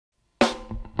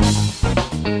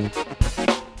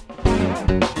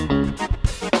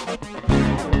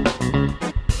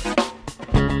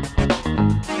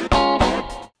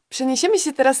Przeniesiemy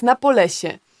się teraz na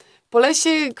Polesie. Polesie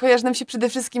kojarzy nam się przede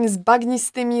wszystkim z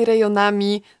bagnistymi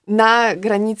rejonami na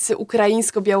granicy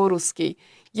ukraińsko-białoruskiej.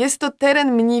 Jest to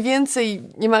teren mniej więcej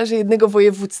niemalże jednego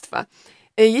województwa.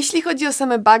 Jeśli chodzi o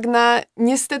same bagna,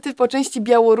 niestety po części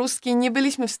białoruskiej nie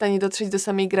byliśmy w stanie dotrzeć do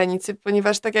samej granicy,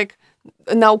 ponieważ tak jak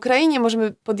na Ukrainie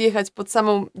możemy podjechać pod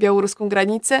samą białoruską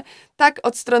granicę, tak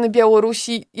od strony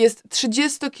Białorusi jest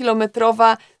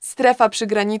 30-kilometrowa strefa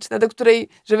przygraniczna, do której,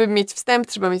 żeby mieć wstęp,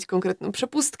 trzeba mieć konkretną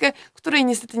przepustkę, której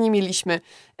niestety nie mieliśmy.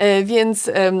 Więc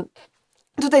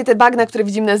tutaj te bagna, które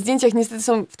widzimy na zdjęciach, niestety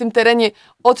są w tym terenie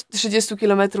od 30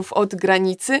 km od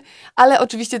granicy, ale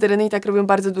oczywiście tereny i tak robią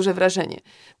bardzo duże wrażenie.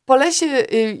 Polesie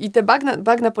i te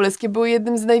bagna polskie były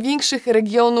jednym z największych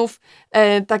regionów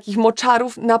takich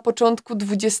moczarów na początku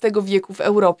XX wieku w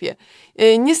Europie.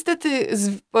 Niestety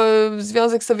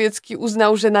Związek Sowiecki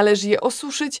uznał, że należy je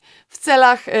osuszyć w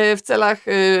celach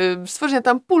stworzenia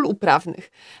tam pól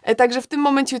uprawnych. Także w tym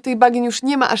momencie tych bagien już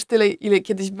nie ma aż tyle, ile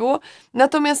kiedyś było.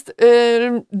 Natomiast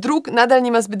dróg nadal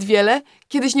nie ma zbyt wiele.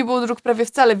 Kiedyś nie było dróg prawie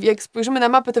wcale. Jak spojrzymy na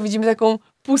mapę, to widzimy taką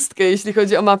pustkę, jeśli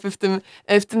chodzi o mapy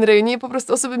w tym rejonie. Po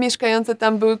prostu osoby mieszkające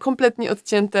tam były kompletnie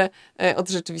odcięte od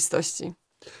rzeczywistości.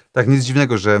 Tak, nic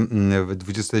dziwnego, że w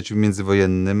dwudziestoleciu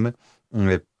międzywojennym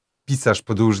pisarz,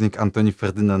 podróżnik Antoni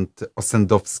Ferdynand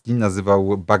Ossendowski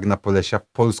nazywał bagna Polesia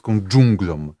polską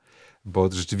dżunglą,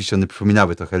 bo rzeczywiście one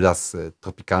przypominały trochę las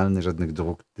tropikalny, żadnych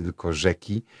dróg, tylko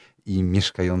rzeki i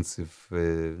mieszkający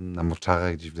na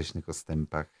moczarach, gdzieś w leśnych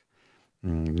ostępach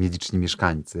nieliczni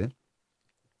mieszkańcy.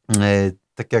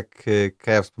 Tak jak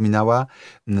Kaja wspominała,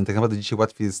 tak naprawdę dzisiaj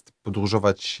łatwiej jest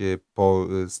podróżować po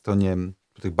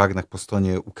tych bagnach po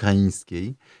stronie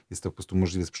ukraińskiej. Jest to po prostu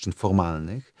możliwe z przyczyn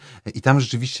formalnych. I tam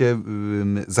rzeczywiście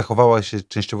zachowała się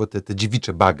częściowo te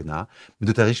dziewicze bagna. My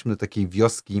dotarliśmy do takiej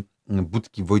wioski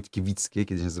Budki Wojtkiewickie,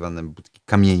 kiedyś nazywane Budki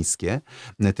Kamieńskie.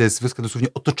 To jest wioska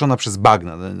dosłownie otoczona przez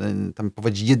bagna. Tam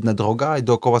prowadzi jedna droga i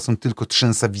dookoła są tylko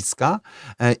trzęsawiska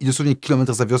i dosłownie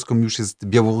kilometr za wioską już jest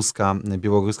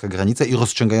białoruska granica i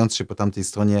rozciągając się po tamtej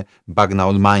stronie bagna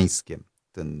olmańskie.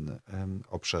 Ten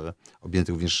obszar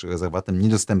objęty również rezerwatem,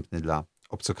 niedostępny dla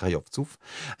obcokrajowców.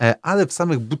 Ale w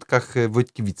samych Budkach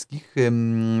Wojtkiewickich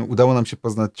udało nam się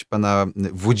poznać pana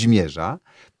Włodzimierza,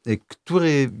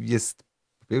 który jest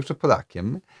po pierwsze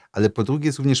Polakiem, ale po drugie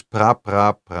jest również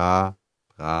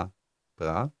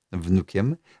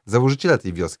wnukiem założyciela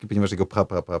tej wioski, ponieważ jego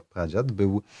pradziad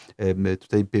był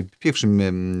tutaj pierwszym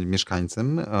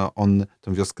mieszkańcem. On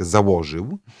tę wioskę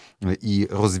założył i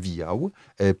rozwijał.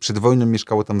 Przed wojną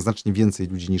mieszkało tam znacznie więcej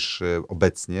ludzi niż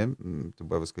obecnie. To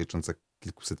była wioska licząca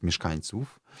kilkuset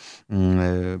mieszkańców.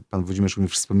 Pan Włodzimierz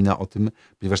również wspomina o tym,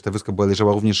 ponieważ ta wioska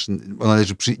ona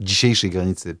leży przy dzisiejszej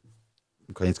granicy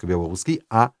ukraińsko-białoruskiej,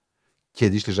 a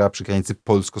kiedyś leżała przy granicy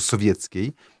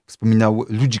polsko-sowieckiej. Wspominał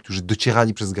ludzi, którzy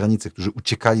docierali przez granicę, którzy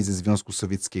uciekali ze Związku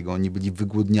Sowieckiego. Oni byli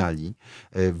wygłodniali,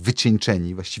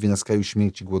 wycieńczeni, właściwie na skraju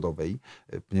śmierci głodowej,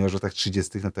 ponieważ w latach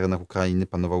 30. na terenach Ukrainy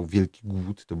panował wielki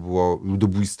głód. To było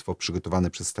ludobójstwo przygotowane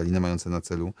przez Stalina, mające na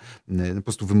celu po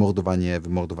prostu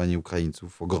wymordowanie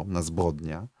Ukraińców. Ogromna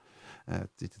zbrodnia.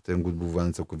 Ten głód był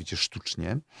wywołany całkowicie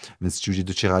sztucznie, więc ci ludzie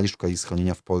docierali, szukali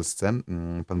schronienia w Polsce.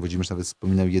 Pan Włodzimierz nawet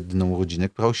wspominał jedną rodzinę,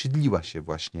 która osiedliła się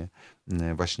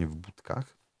właśnie w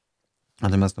Budkach.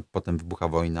 Natomiast potem wybucha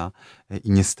wojna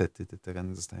i niestety te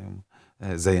tereny zostają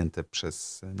zajęte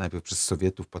najpierw przez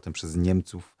Sowietów, potem przez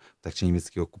Niemców. W trakcie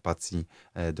niemieckiej okupacji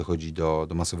dochodzi do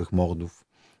masowych mordów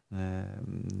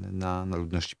na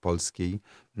ludności polskiej.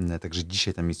 Także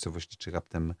dzisiaj ta miejscowość liczy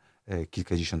raptem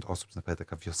kilkadziesiąt osób, naprawdę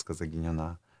taka wioska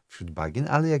zaginiona wśród bagien,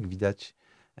 ale jak widać,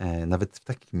 nawet w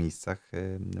takich miejscach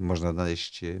można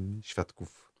odnaleźć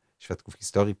świadków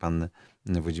historii. Pan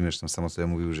Włodzimierz tam sam o sobie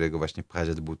mówił, że jego właśnie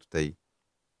pradziad był tutaj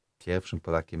pierwszym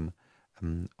Polakiem.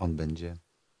 On będzie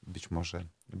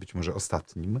być może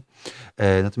ostatnim.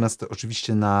 Natomiast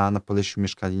oczywiście na Polesiu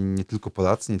mieszkali nie tylko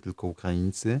Polacy, nie tylko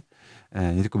Ukraińcy,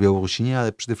 nie tylko Białorusini,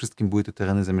 ale przede wszystkim były to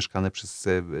tereny zamieszkane przez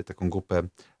taką grupę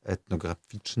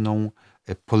etnograficzną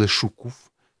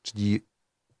Poleszuków, czyli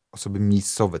osoby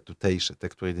miejscowe, tutejsze, te,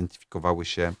 które identyfikowały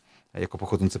się jako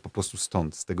pochodzące po prostu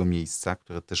stąd, z tego miejsca,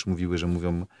 które też mówiły, że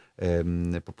mówią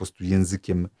po prostu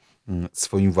językiem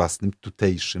swoim własnym,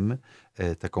 tutejszym,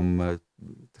 taką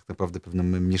tak naprawdę pewną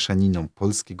mieszaniną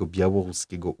polskiego,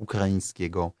 białoruskiego,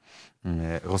 ukraińskiego,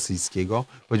 rosyjskiego.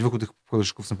 Choć wokół tych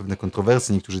Poleszuków są pewne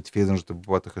kontrowersje. Niektórzy twierdzą, że to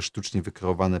było trochę sztucznie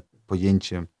wykreowane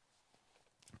pojęcie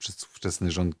przez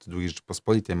ówczesny rząd II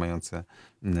Rzeczypospolitej, mające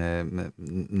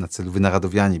na celu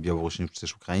wynaradowianie Białorusinów czy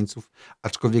też Ukraińców.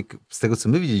 Aczkolwiek z tego, co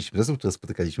my widzieliśmy, z osób, które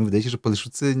spotykaliśmy, wydaje się, że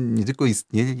Poleszucy nie tylko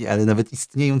istnieli, ale nawet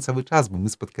istnieją cały czas, bo my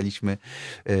spotkaliśmy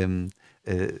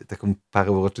taką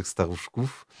parę uroczych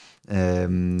staruszków.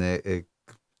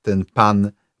 Ten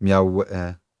pan miał,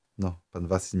 pan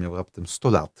Wasil miał raptem 100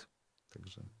 lat.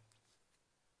 Także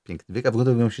piękny wiek, a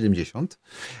wyglądał miał 70.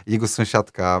 Jego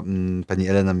sąsiadka, pani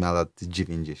Elena, miała lat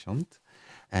 90.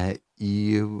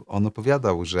 I on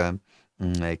opowiadał, że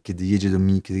kiedy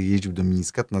jeździł do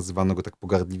Mińska, to nazywano go tak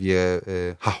pogardliwie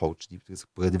hacho, czyli to jest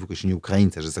pogardliwe określenie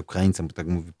Ukraińca, że jest Ukraińcem, bo tak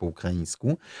mówi po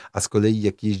ukraińsku. A z kolei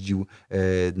jak jeździł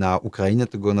na Ukrainę,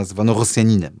 to go nazywano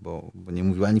Rosjaninem, bo nie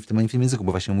mówił ani w tym języku,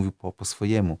 bo właśnie mówił po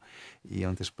swojemu. I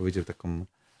on też powiedział taką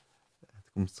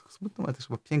smutną, ale też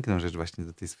chyba piękną rzecz właśnie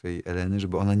do tej swojej Eleny,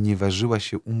 żeby ona nie ważyła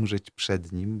się umrzeć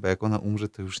przed nim, bo jak ona umrze,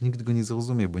 to już nikt go nie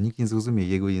zrozumie, bo nikt nie zrozumie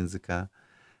jego języka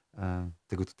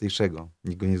tego tutejszego.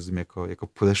 Nikt go nie zrozumie jako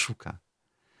Poleszuka,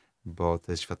 bo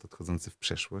to jest świat odchodzący w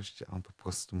przeszłość, a on po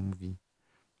prostu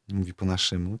mówi po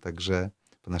naszemu,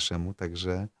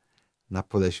 także na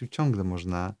Polesiu ciągle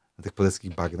można, na tych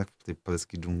poleskich bagnach, w tej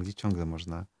poleskiej dżungli ciągle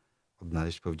można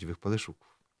odnaleźć prawdziwych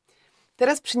Poleszuków.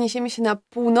 Teraz przeniesiemy się na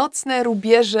północne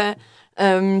rubieże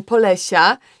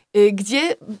Polesia,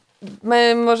 gdzie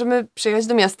możemy przyjechać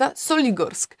do miasta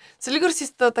Soligorsk. Soligorsk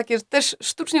jest to takie też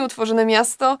sztucznie utworzone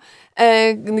miasto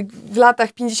w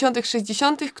latach 50.,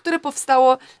 60., które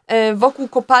powstało wokół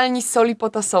kopalni soli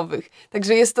potasowych.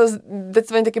 Także jest to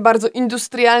zdecydowanie takie bardzo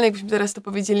industrialne, jakbyśmy teraz to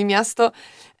powiedzieli, miasto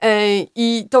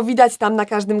i to widać tam na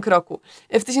każdym kroku.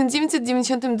 W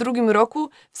 1992 roku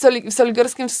w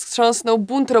Soligorskiem wstrząsnął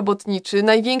bunt robotniczy,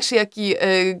 największy, jaki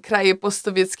kraje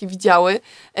postsowieckie widziały.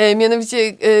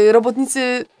 Mianowicie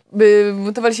robotnicy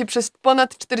buntowali się przez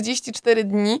ponad 44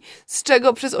 dni, z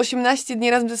czego przez 18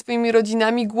 dni razem ze swoimi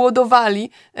rodzinami głodowali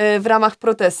w ramach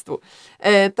protestu.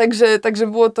 Także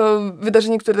było to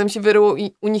wydarzenie, które tam się wyryło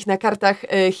u nich na kartach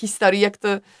historii, jak to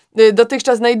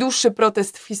dotychczas najdłuższy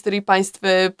protest w historii państw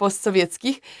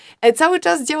postsowieckich. Cały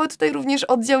czas działa tutaj również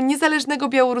oddział Niezależnego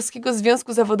Białoruskiego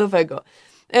Związku Zawodowego.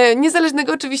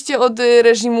 Niezależnego oczywiście od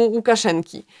reżimu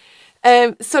Łukaszenki.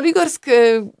 Soligorsk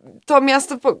to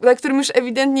miasto, na którym już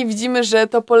ewidentnie widzimy, że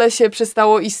to Polesie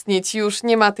przestało istnieć. Już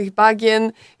nie ma tych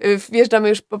bagien, wjeżdżamy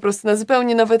już po prostu na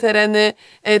zupełnie nowe tereny,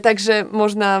 także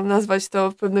można nazwać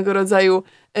to pewnego rodzaju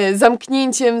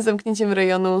zamknięciem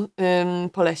rejonu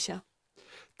Polesia.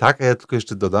 Tak, a ja tylko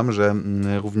jeszcze dodam, że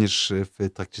również w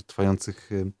trakcie trwających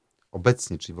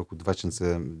obecnie, czyli wokół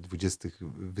 2020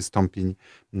 wystąpień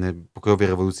pokojowej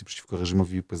rewolucji przeciwko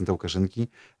reżimowi prezydenta Łukaszenki,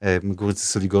 górnicy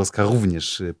Soligorska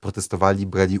również protestowali,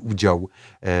 brali udział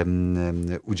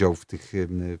w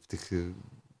tych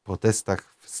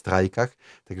protestach, w strajkach.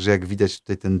 Także jak widać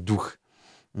tutaj ten duch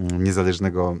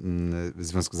Niezależnego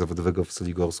Związku Zawodowego w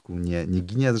Soligorsku nie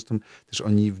ginie, a zresztą też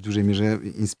oni w dużej mierze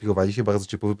inspirowali się, bardzo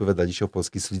ciepło wypowiadali się o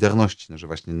polskiej Solidarności, że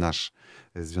właśnie nasz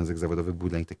Związek Zawodowy był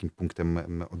dla nich takim punktem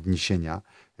odniesienia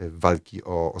walki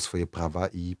o swoje prawa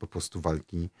i po prostu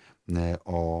walki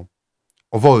o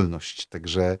wolność.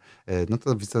 Także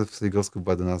ta wizyta w Soligorsku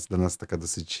była dla nas taka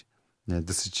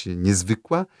dosyć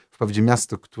niezwykła. Wprawdzie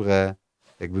miasto, które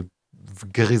jakby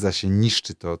wgryza się,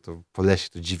 niszczy to Polesie,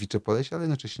 to dziewicze Polesie, ale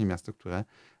jednocześnie miasto, które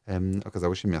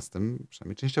okazało się miastem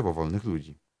przynajmniej częściowo wolnych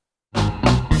ludzi.